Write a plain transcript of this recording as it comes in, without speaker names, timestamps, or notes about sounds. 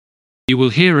You will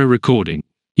hear a recording.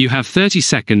 You have 30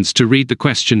 seconds to read the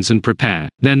questions and prepare,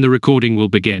 then the recording will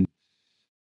begin.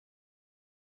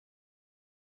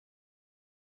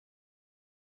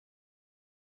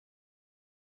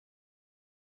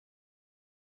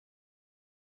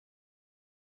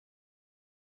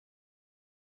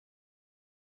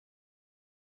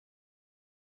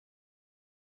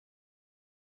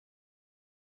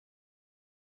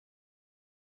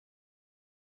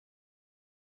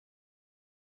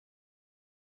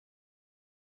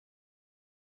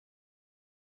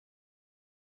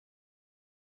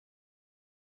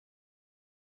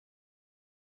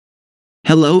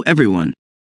 Hello everyone.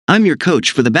 I'm your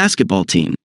coach for the basketball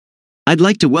team. I'd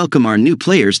like to welcome our new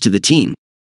players to the team.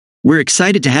 We're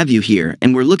excited to have you here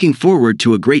and we're looking forward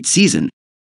to a great season.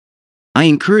 I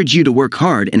encourage you to work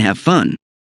hard and have fun.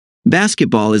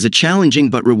 Basketball is a challenging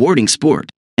but rewarding sport,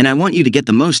 and I want you to get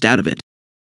the most out of it.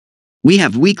 We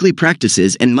have weekly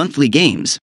practices and monthly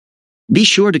games. Be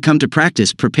sure to come to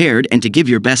practice prepared and to give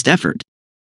your best effort.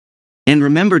 And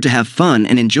remember to have fun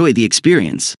and enjoy the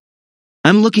experience.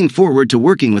 I'm looking forward to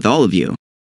working with all of you.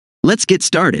 Let's get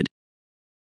started.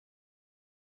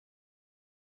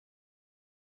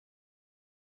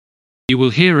 You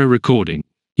will hear a recording.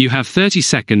 You have 30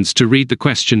 seconds to read the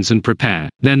questions and prepare,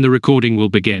 then the recording will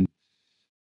begin.